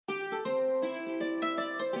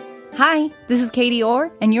Hi, this is Katie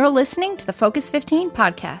Orr, and you're listening to the Focus 15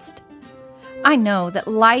 podcast. I know that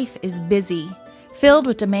life is busy, filled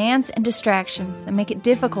with demands and distractions that make it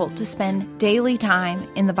difficult to spend daily time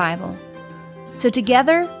in the Bible. So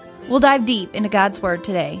together, we'll dive deep into God's Word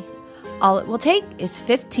today. All it will take is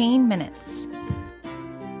 15 minutes.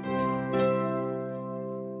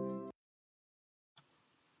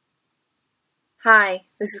 Hi,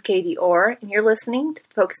 this is Katie Orr, and you're listening to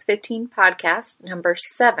the Focus 15 podcast number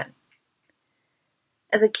 7.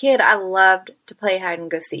 As a kid, I loved to play hide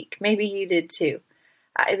and go seek. Maybe you did too.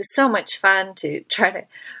 It was so much fun to try to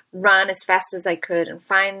run as fast as I could and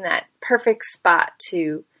find that perfect spot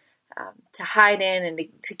to hide in and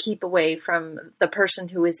to keep away from the person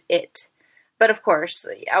who is it. But of course,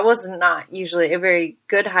 I was not usually a very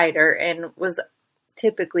good hider and was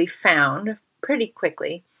typically found pretty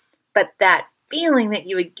quickly. But that feeling that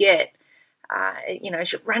you would get,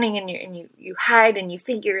 as you're running and you hide and you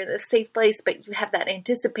think you're in a safe place, but you have that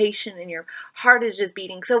anticipation and your heart is just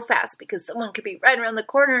beating so fast because someone could be right around the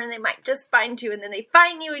corner and they might just find you, and then they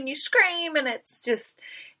find you and you scream, and it's just,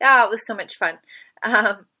 it was so much fun.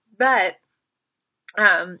 But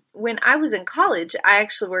when I was in college, I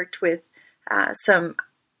actually worked with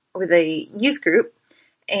a youth group,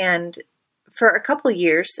 and for a couple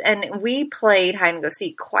years, and we played hide and go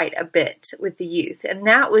seek quite a bit with the youth, and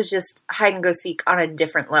that was just hide and go seek on a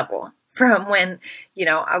different level from when,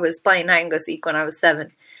 I was playing hide and go seek when I was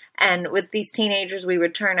 7. And with these teenagers, we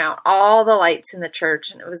would turn out all the lights in the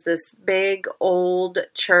church, and it was this big old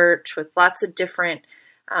church with lots of different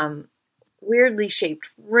weirdly shaped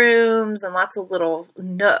rooms and lots of little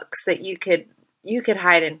nooks that you could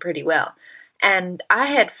hide in pretty well. And I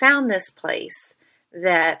had found this place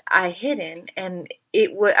that I hid in, and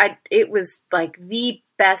it was like the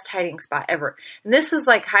best hiding spot ever. And this was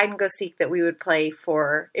like hide and go seek that we would play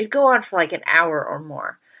it'd go on for like an hour or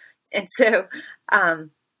more. And so I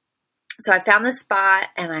found this spot,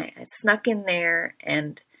 and I snuck in there,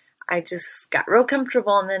 and I just got real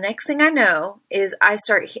comfortable. And the next thing I know is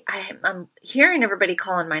I'm hearing everybody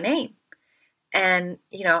calling my name, and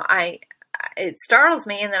it startles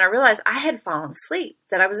me, and then I realized I had fallen asleep,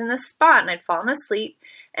 that I was in this spot and I'd fallen asleep,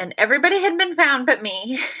 and everybody had been found but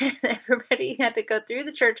me. Everybody had to go through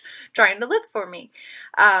the church trying to look for me.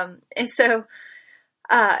 And so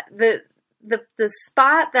the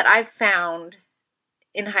spot that I found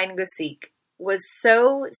in hide and go seek was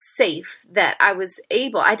so safe that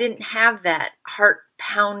I didn't have that heart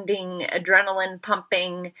pounding, adrenaline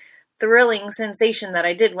pumping, thrilling sensation that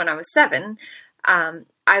I did when I was 7.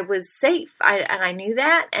 I was safe, and I knew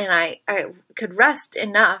that, and I could rest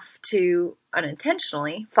enough to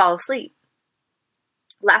unintentionally fall asleep.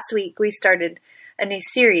 Last week, we started a new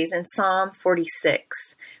series in Psalm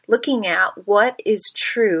 46, looking at what is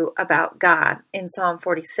true about God in Psalm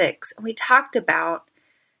 46. And we talked about,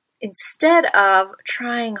 instead of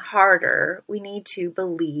trying harder, we need to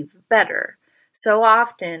believe better. So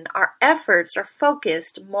often, our efforts are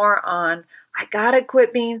focused more on, I gotta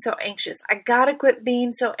quit being so anxious. I gotta quit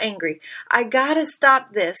being so angry. I gotta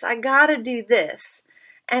stop this. I gotta do this.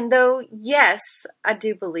 And though, yes, I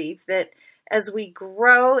do believe that as we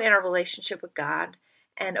grow in our relationship with God,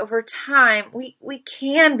 and over time, we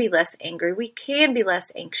can be less angry. We can be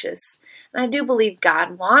less anxious. And I do believe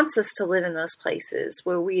God wants us to live in those places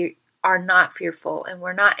where we are not fearful and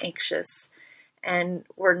we're not anxious and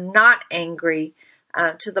we're not angry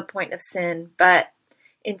to the point of sin. But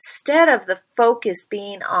instead of the focus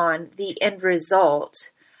being on the end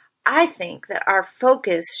result, I think that our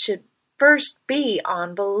focus should first be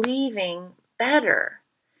on believing better.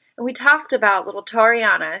 And we talked about little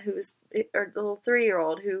Tariana, the little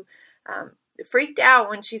 3-year-old who freaked out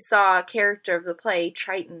when she saw a character of the play,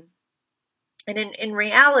 Triton. And in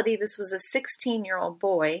reality, this was a 16-year-old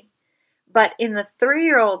boy. But in the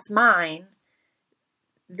 3-year-old's mind,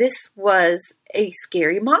 this was a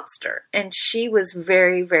scary monster, and she was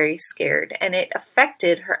very, very scared, and it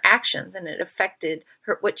affected her actions, and it affected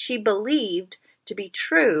what she believed to be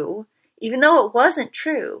true, even though it wasn't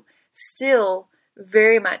true, still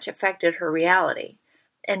very much affected her reality.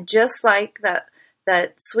 And just like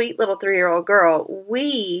that sweet little 3-year-old girl,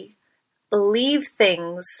 we believe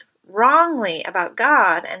things wrongly about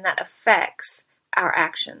God, and that affects our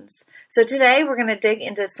actions. So today we're going to dig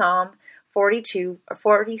into Psalm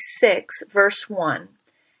 46, verse 1,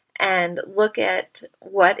 and look at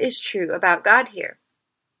what is true about God here.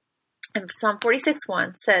 And Psalm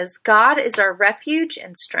 46:1 says, God is our refuge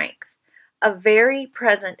and strength, a very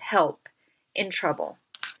present help in trouble.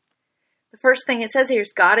 The first thing it says here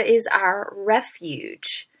is God is our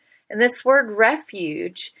refuge. And this word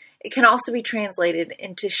refuge, it can also be translated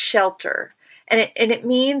into shelter. And it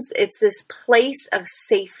means it's this place of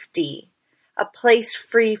safety, a place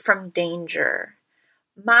free from danger.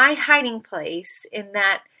 My hiding place in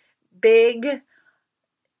that big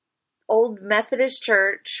old Methodist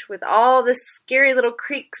church with all the scary little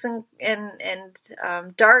creeks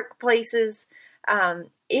and dark places,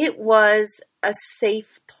 it was a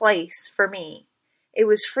safe place for me. It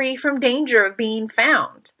was free from danger of being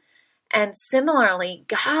found. And similarly,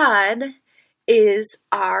 God is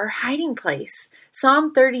our hiding place.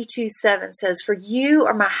 Psalm 32:7 says, "For you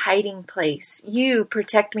are my hiding place. You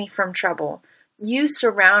protect me from trouble. You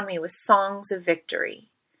surround me with songs of victory."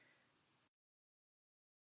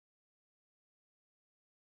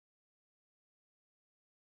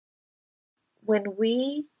 When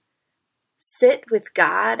we sit with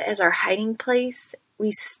God as our hiding place,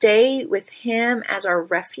 we stay with Him as our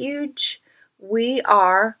refuge, we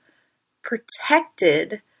are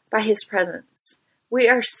protected by His presence. We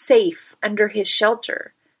are safe under His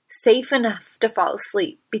shelter, safe enough to fall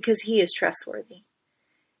asleep because He is trustworthy.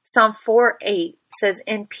 Psalm 4:8 says,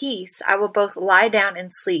 "In peace I will both lie down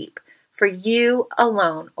and sleep, for you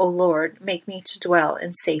alone, O Lord, make me to dwell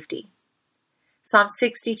in safety." Psalm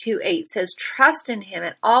 62:8 says, "Trust in Him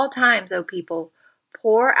at all times, O people.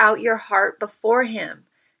 Pour out your heart before Him.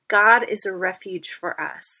 God is a refuge for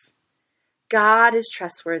us." God is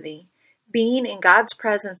trustworthy. Being in God's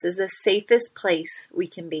presence is the safest place we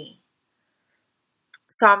can be.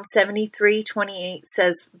 Psalm 73:28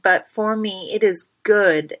 says, "But for me it is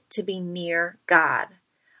good to be near God.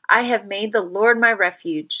 I have made the Lord my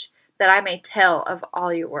refuge, that I may tell of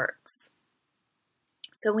all your works."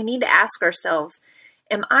 So we need to ask ourselves,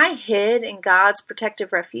 am I hid in God's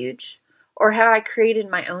protective refuge, or have I created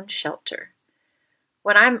my own shelter?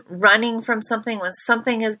 When I'm running from something, when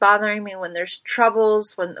something is bothering me, when there's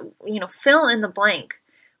troubles, when, fill in the blank,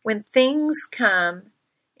 when things come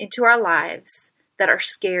into our lives that are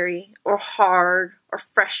scary or hard or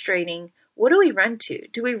frustrating, what do we run to?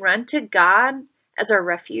 Do we run to God as our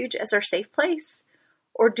refuge, as our safe place?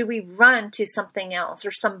 Or do we run to something else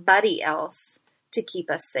or somebody else to keep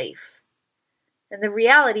us safe? And the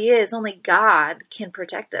reality is only God can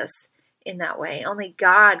protect us in that way. Only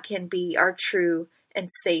God can be our true and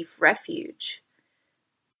safe refuge.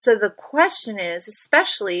 So the question is,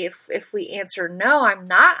 especially if we answer, no, I'm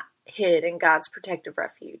not hid in God's protective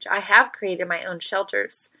refuge, I have created my own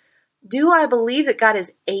shelters, do I believe that God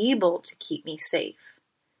is able to keep me safe?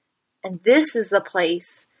 And this is the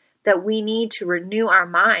place that we need to renew our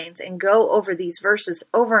minds and go over these verses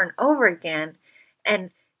over and over again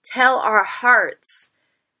and tell our hearts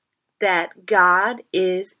that God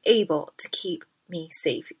is able to keep me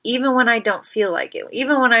safe, even when I don't feel like it,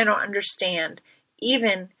 even when I don't understand,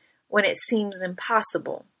 even when it seems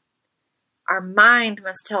impossible. Our mind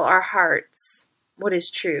must tell our hearts what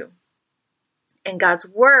is true. And God's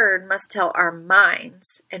word must tell our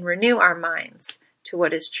minds and renew our minds to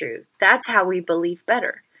what is true. That's how we believe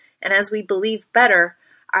better. And as we believe better,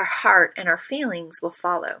 our heart and our feelings will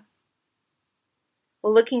follow.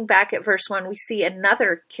 Well, looking back at verse 1, we see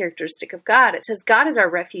another characteristic of God. It says, God is our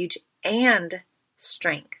refuge and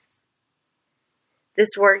strength. This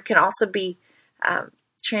word can also be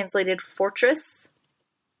translated fortress.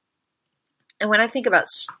 And when I think about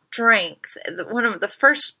strength, one of the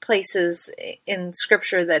first places in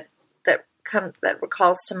Scripture that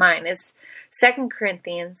recalls to mind is 2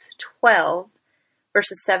 Corinthians 12,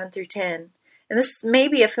 verses 7 through 10. And this may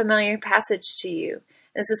be a familiar passage to you.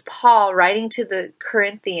 This is Paul writing to the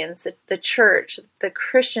Corinthians, the church, the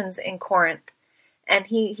Christians in Corinth. And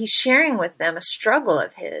he's sharing with them a struggle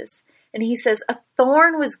of his. And he says, "A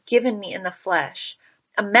thorn was given me in the flesh,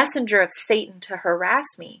 a messenger of Satan to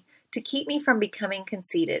harass me, to keep me from becoming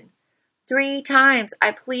conceited. 3 times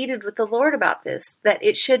I pleaded with the Lord about this, that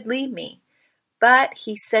it should leave me. But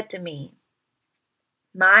he said to me,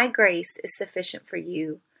 'My grace is sufficient for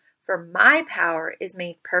you, for my power is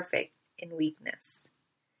made perfect in weakness.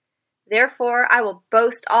 Therefore I will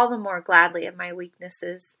boast all the more gladly of my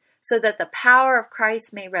weaknesses, so that the power of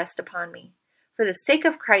Christ may rest upon me. For the sake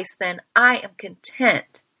of Christ, then, I am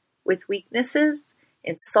content with weaknesses,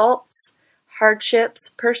 insults, hardships,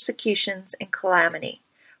 persecutions, and calamity.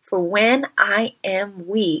 For when I am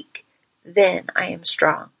weak, then I am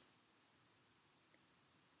strong.'"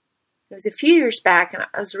 It was a few years back, and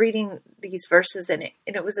I was reading these verses, and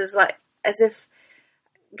it was as if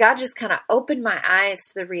God just kind of opened my eyes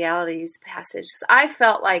to the reality of these passages. I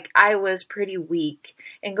felt like I was pretty weak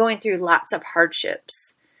and going through lots of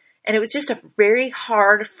hardships. And it was just a very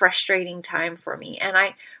hard, frustrating time for me. And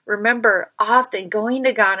I remember often going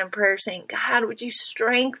to God in prayer saying, "God, would you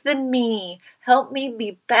strengthen me? Help me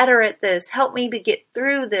be better at this. Help me to get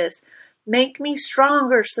through this." Make me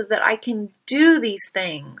stronger so that I can do these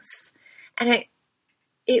things. And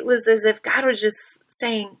it was as if God was just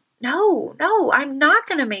saying, no, I'm not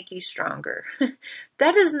going to make you stronger.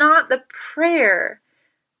 That is not the prayer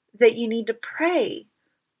that you need to pray.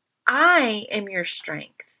 I am your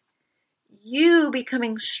strength. You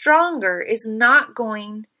becoming stronger is not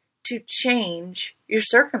going to change your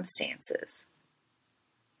circumstances.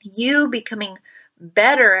 You becoming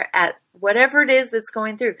better at whatever it is that's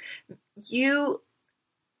going through, you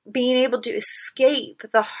being able to escape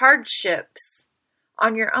the hardships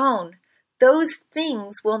on your own, those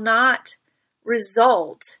things will not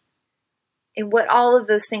result in what all of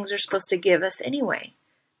those things are supposed to give us anyway,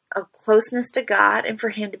 a closeness to God and for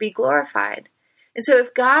Him to be glorified. And so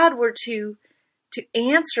if God were to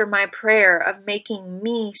answer my prayer of making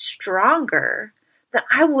me stronger, then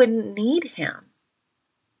I wouldn't need Him.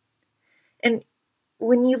 And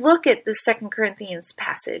when you look at the 2 Corinthians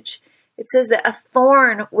passage, it says that a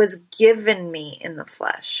thorn was given me in the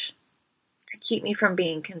flesh to keep me from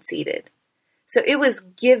being conceited. So it was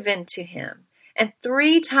given to Him. And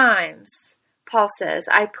 3 times, Paul says,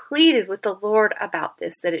 I pleaded with the Lord about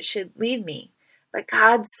this, that it should leave me. But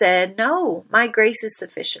God said, no, my grace is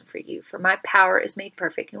sufficient for you, for my power is made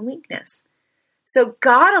perfect in weakness. So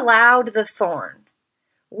God allowed the thorn.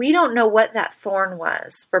 We don't know what that thorn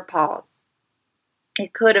was for Paul.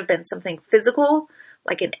 It could have been something physical,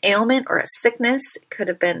 like an ailment or a sickness. It could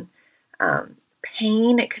have been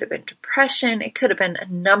pain. It could have been depression. It could have been a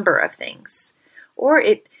number of things. Or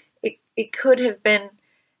it could have been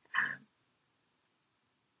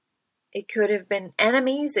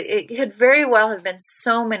enemies. It could very well have been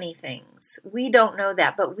so many things. We don't know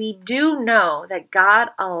that, but we do know that God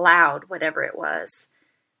allowed whatever it was.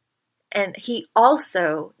 And He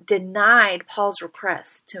also denied Paul's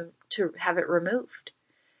request to have it removed.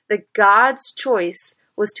 That God's choice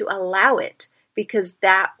was to allow it because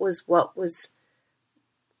that was what was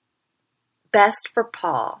best for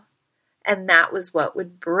Paul. And that was what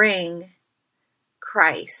would bring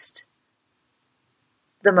Christ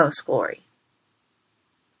the most glory.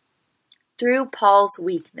 Through Paul's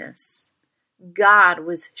weakness, God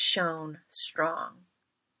was shown strong.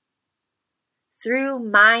 Through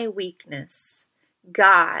my weakness,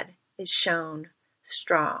 God is shown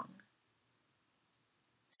strong.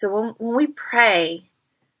 So when we pray,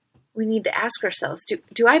 we need to ask ourselves,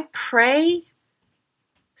 do I pray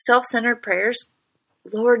self-centered prayers?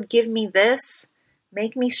 Lord, give me this.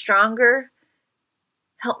 Make me stronger.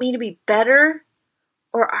 Help me to be better.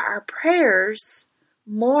 Or are our prayers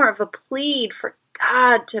more of a plead for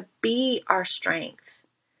God to be our strength,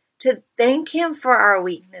 to thank Him for our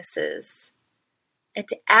weaknesses, and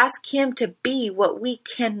to ask Him to be what we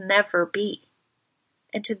can never be,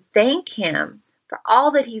 and to thank Him for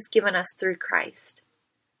all that He's given us through Christ?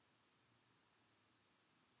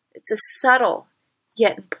 It's a subtle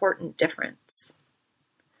yet important difference.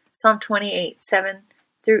 Psalm 28,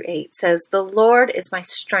 7-8 says, "The Lord is my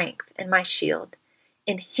strength and my shield.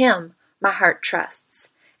 In Him my heart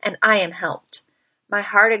trusts, and I am helped. My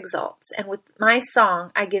heart exalts, and with my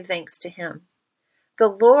song I give thanks to Him. The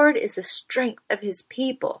Lord is the strength of His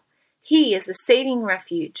people. He is the saving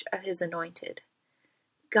refuge of His anointed."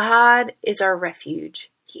 God is our refuge.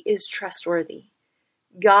 He is trustworthy.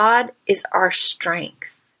 God is our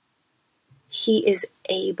strength. He is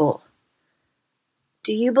able.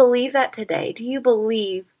 Do you believe that today? Do you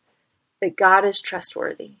believe that God is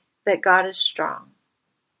trustworthy, that God is strong?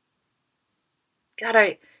 God,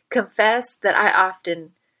 I confess that I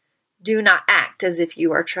often do not act as if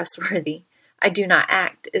you are trustworthy. I do not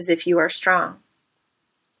act as if you are strong.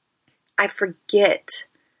 I forget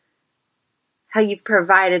how you've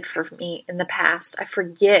provided for me in the past. I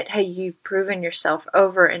forget how you've proven yourself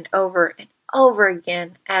over and over and over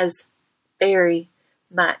again as very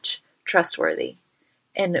much trustworthy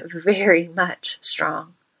and very much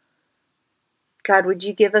strong. God, would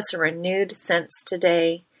you give us a renewed sense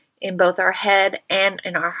today in both our head and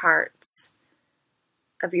in our hearts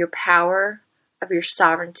of your power, of your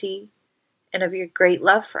sovereignty, and of your great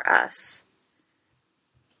love for us.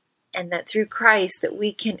 And that through Christ that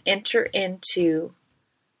we can enter into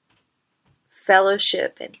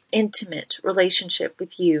fellowship and intimate relationship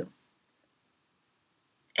with you.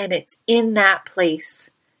 And it's in that place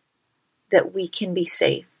that we can be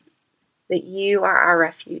safe, that you are our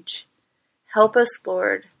refuge. Help us,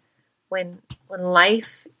 Lord, when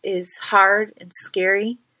life is hard and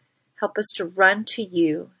scary, help us to run to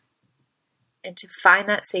you and to find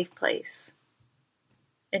that safe place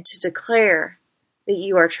and to declare that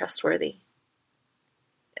you are trustworthy.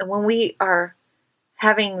 And when we are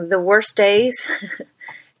having the worst days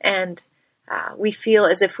and we feel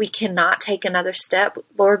as if we cannot take another step,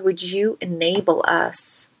 Lord, would you enable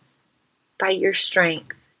us by your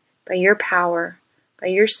strength, by your power, by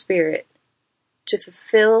your Spirit to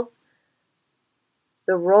fulfill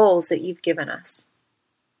the roles that you've given us.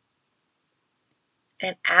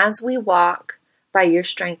 And as we walk by your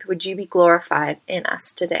strength, would you be glorified in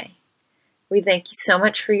us today? We thank you so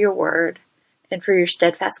much for your word and for your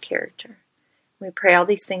steadfast character. We pray all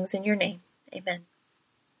these things in your name. Amen.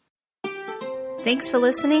 Thanks for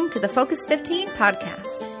listening to the Focus 15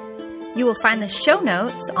 podcast. You will find the show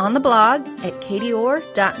notes on the blog at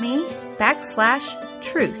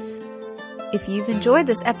katieorr.me/truth. If you've enjoyed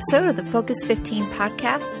this episode of the Focus 15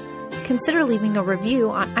 podcast, consider leaving a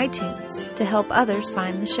review on iTunes to help others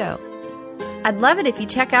find the show. I'd love it if you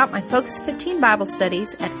check out my Focus 15 Bible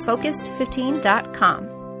studies at focused15.com.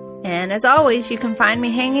 And as always, you can find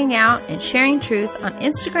me hanging out and sharing truth on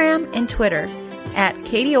Instagram and Twitter at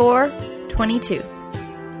katieorr22.